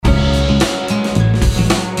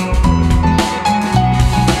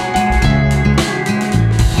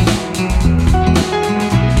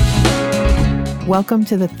Welcome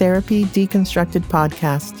to the Therapy Deconstructed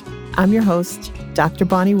podcast. I'm your host, Dr.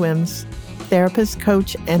 Bonnie Wims, therapist,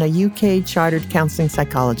 coach, and a UK chartered counseling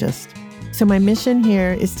psychologist. So my mission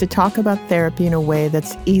here is to talk about therapy in a way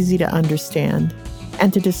that's easy to understand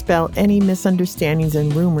and to dispel any misunderstandings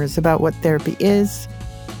and rumors about what therapy is,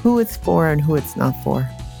 who it's for, and who it's not for.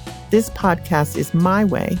 This podcast is my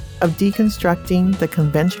way of deconstructing the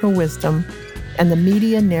conventional wisdom and the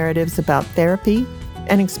media narratives about therapy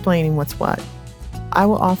and explaining what's what. I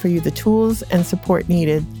will offer you the tools and support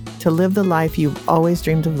needed to live the life you've always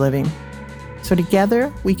dreamed of living. So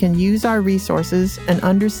together, we can use our resources and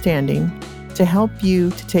understanding to help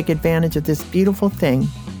you to take advantage of this beautiful thing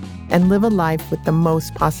and live a life with the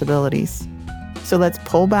most possibilities. So let's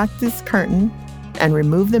pull back this curtain and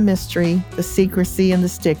remove the mystery, the secrecy, and the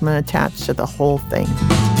stigma attached to the whole thing.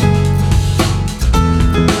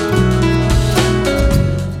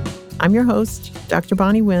 I'm your host, Dr.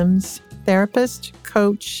 Bonnie Wims, therapist,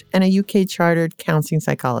 coach, and a UK chartered counseling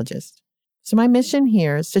psychologist. So my mission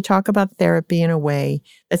here is to talk about therapy in a way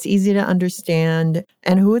that's easy to understand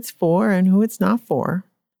and who it's for and who it's not for.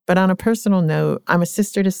 But on a personal note, I'm a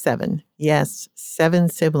sister to 7. Yes, 7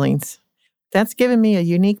 siblings. That's given me a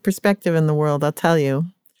unique perspective in the world, I'll tell you.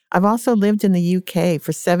 I've also lived in the UK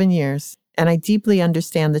for 7 years, and I deeply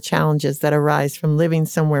understand the challenges that arise from living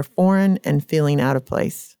somewhere foreign and feeling out of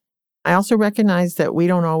place. I also recognize that we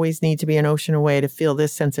don't always need to be an ocean away to feel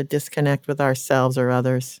this sense of disconnect with ourselves or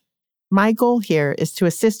others. My goal here is to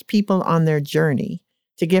assist people on their journey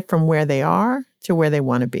to get from where they are to where they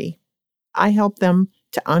want to be. I help them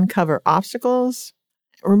to uncover obstacles,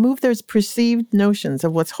 remove their perceived notions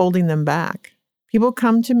of what's holding them back. People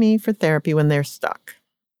come to me for therapy when they're stuck,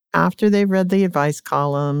 after they've read the advice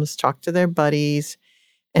columns, talked to their buddies,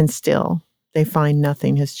 and still they find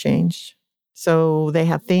nothing has changed. So they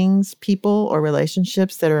have things, people, or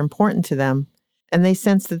relationships that are important to them, and they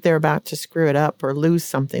sense that they're about to screw it up or lose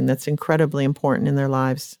something that's incredibly important in their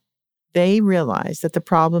lives. They realize that the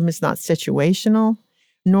problem is not situational,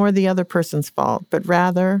 nor the other person's fault, but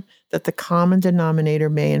rather that the common denominator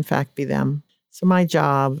may in fact be them. So my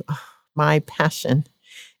job, my passion,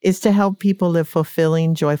 is to help people live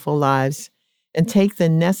fulfilling, joyful lives and take the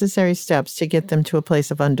necessary steps to get them to a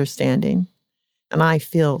place of understanding. And I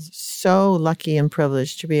feel so lucky and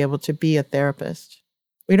privileged to be able to be a therapist.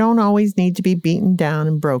 We don't always need to be beaten down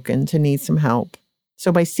and broken to need some help.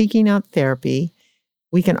 So by seeking out therapy,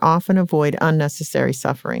 we can often avoid unnecessary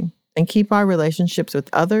suffering and keep our relationships with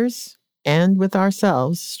others and with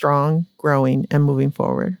ourselves strong, growing, and moving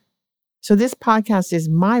forward. So this podcast is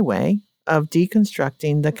my way of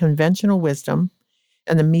deconstructing the conventional wisdom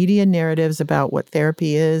and the media narratives about what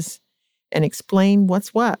therapy is and explain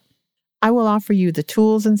what's what. I will offer you the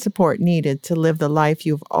tools and support needed to live the life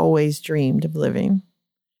you've always dreamed of living.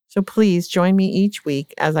 So please join me each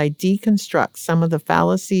week as I deconstruct some of the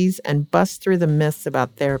fallacies and bust through the myths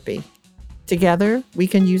about therapy. Together, we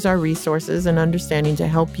can use our resources and understanding to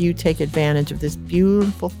help you take advantage of this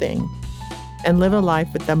beautiful thing and live a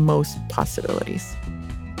life with the most possibilities.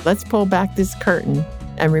 Let's pull back this curtain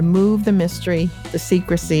and remove the mystery, the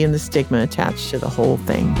secrecy, and the stigma attached to the whole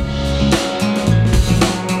thing.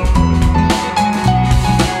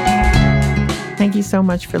 Thank you so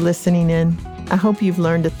much for listening in. I hope you've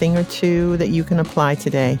learned a thing or two that you can apply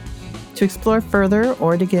today. To explore further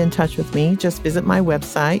or to get in touch with me, just visit my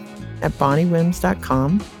website at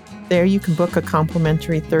bonniewims.com. There you can book a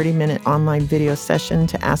complimentary 30-minute online video session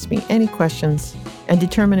to ask me any questions and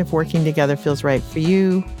determine if working together feels right for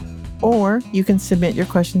you. Or you can submit your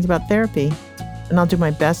questions about therapy, and I'll do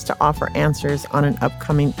my best to offer answers on an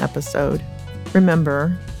upcoming episode.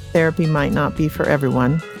 Remember, therapy might not be for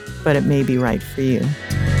everyone, but it may be right for you.